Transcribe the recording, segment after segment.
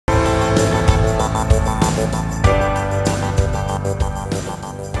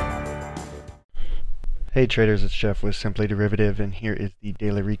Hey traders, it's Jeff with Simply Derivative, and here is the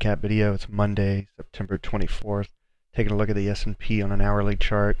daily recap video. It's Monday, September 24th. Taking a look at the S&P on an hourly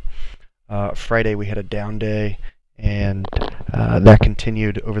chart. Friday we had a down day, and that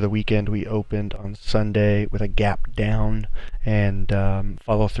continued over the weekend. We opened on Sunday with a gap down and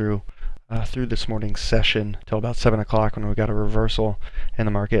follow through this morning's session till about 7 o'clock when we got a reversal, and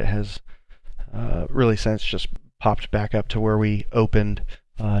the market has really since just popped back up to where we opened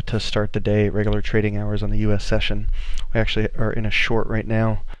to start the day, regular trading hours on the U.S. session. We actually are in a short right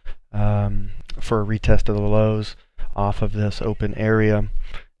now for a retest of the lows off of this open area,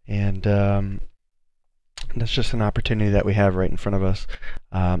 and that's just an opportunity that we have right in front of us.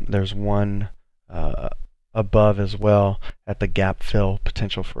 There's one above as well at the gap fill,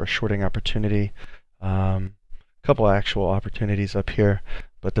 potential for a shorting opportunity. A couple actual opportunities up here,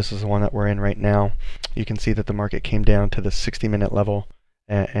 but this is the one that we're in right now. You can see that the market came down to the 60-minute level,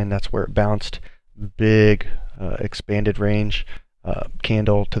 and that's where it bounced. Big expanded range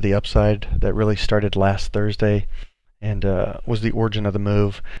candle to the upside that really started last Thursday and was the origin of the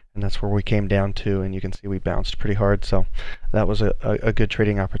move, and that's where we came down to, and you can see we bounced pretty hard. So that was a good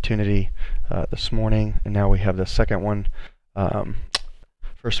trading opportunity this morning, and now we have the second one.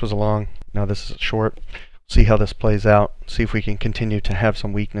 First was a long, now this is a short. See how this plays out, see if we can continue to have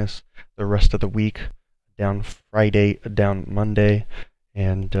some weakness the rest of the week. Down Friday, down Monday,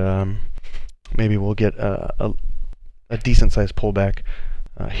 and maybe we'll get a decent sized pullback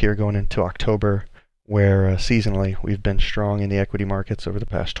here going into October, where seasonally we've been strong in the equity markets over the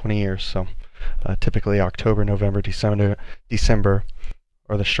past 20 years. So typically October, November, December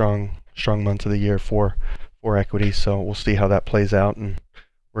are the strong months of the year for equities. So we'll see how that plays out, and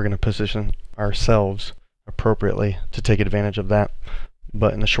we're going to position ourselves appropriately to take advantage of that.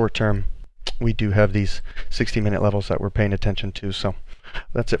 But in the short term, we do have these 60-minute levels that we're paying attention to. So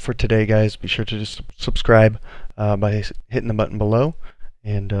that's it for today, guys. Be sure to just subscribe by hitting the button below,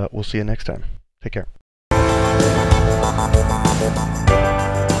 and we'll see you next time. Take care.